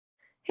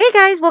Hey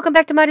guys, welcome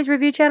back to Marty's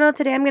Review Channel.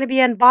 Today I'm going to be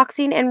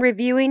unboxing and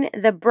reviewing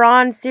the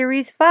Braun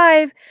Series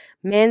 5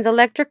 Men's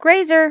Electric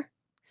Razor.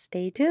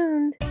 Stay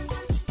tuned.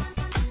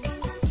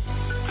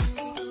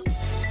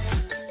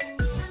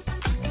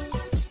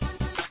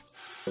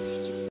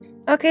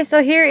 Okay,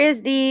 so here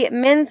is the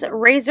men's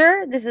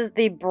razor. This is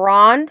the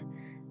Braun.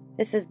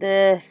 This is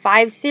the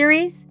 5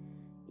 Series.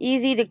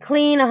 Easy to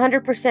clean,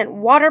 100%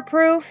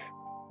 waterproof.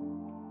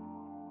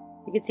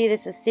 You can see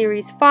this is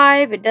Series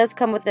 5. It does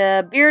come with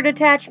a beard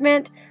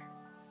attachment.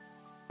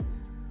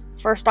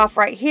 First off,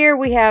 right here,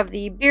 we have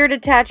the beard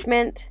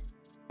attachment.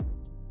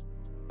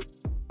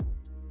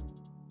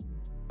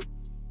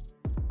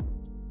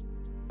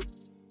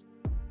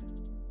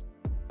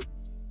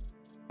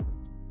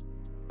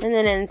 And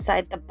then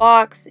inside the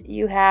box,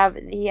 you have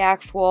the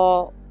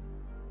actual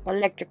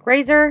electric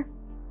razor.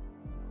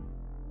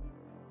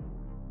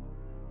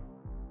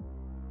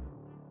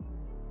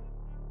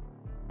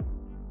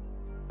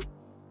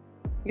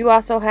 You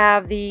also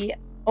have the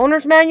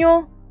owner's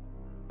manual.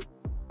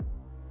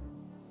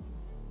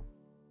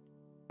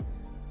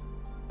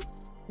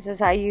 This is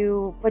how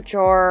you put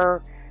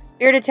your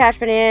beard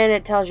attachment in.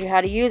 It tells you how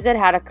to use it,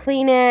 how to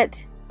clean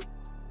it,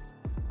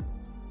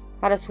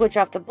 how to switch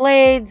off the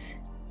blades.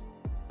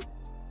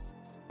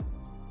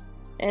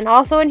 And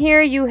also in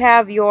here you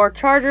have your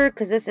charger,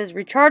 because this is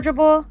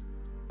rechargeable.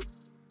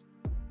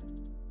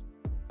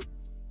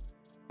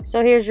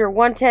 So here's your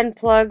 110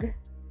 plug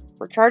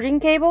for charging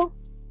cable.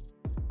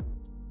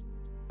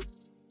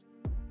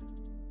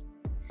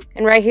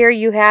 And right here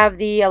you have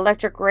the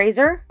electric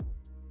razor.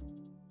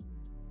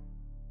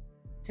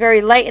 It's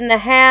very light in the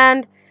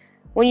hand.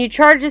 When you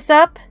charge this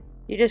up,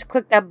 you just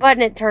click that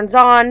button, it turns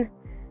on.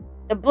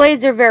 The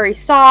blades are very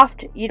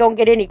soft. You don't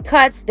get any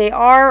cuts. They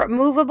are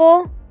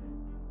movable.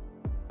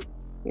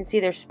 You can see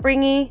they're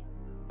springy.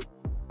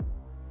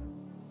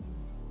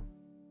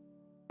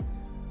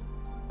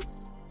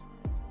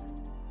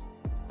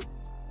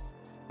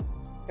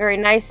 Very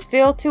nice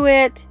feel to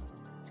it.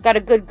 It's got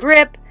a good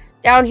grip.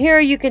 Down here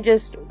you can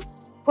just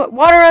put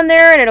water on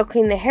there and it'll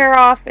clean the hair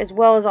off, as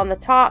well as on the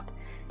top.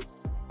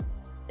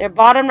 Their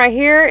bottom right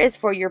here is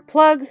for your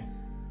plug.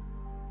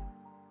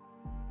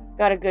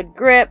 Got a good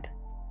grip.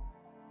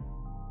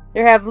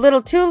 They have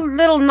two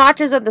little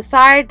notches on the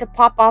side to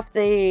pop off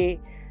the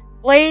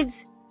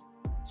blades.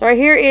 So right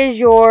here is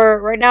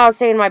your, right now it's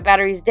saying my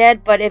battery's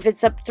dead, but if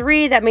it's up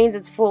 3, that means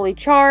it's fully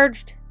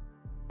charged.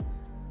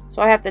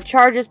 So I have to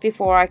charge this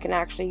before I can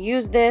actually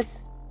use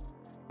this.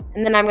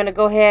 And then I'm going to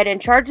go ahead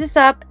and charge this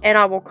up, and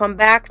I will come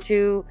back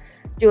to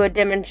do a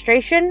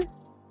demonstration.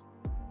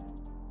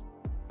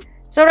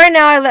 So right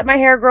now I let my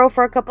hair grow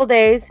for a couple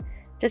days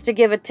just to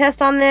give a test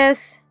on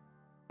this.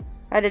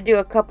 I had to do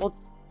a couple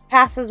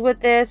passes with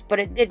this, but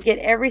it did get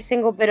every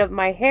single bit of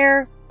my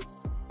hair.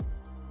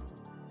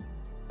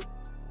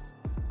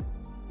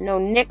 No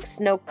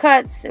nicks, no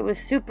cuts. It was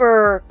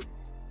super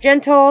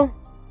gentle,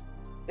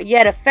 but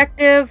yet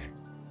effective.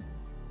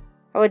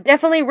 I would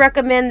definitely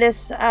recommend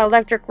this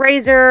electric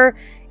razor.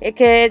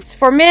 It's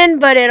for men,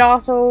 but it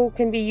also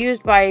can be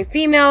used by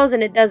females,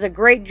 and it does a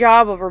great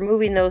job of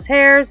removing those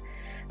hairs.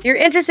 If you're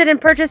interested in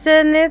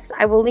purchasing this,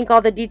 I will link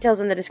all the details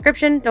in the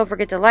description. Don't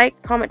forget to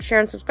like, comment, share,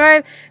 and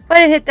subscribe. Go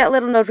ahead and hit that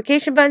little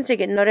notification button so you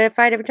get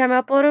notified every time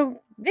I upload a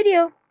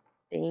video.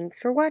 Thanks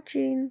for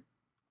watching.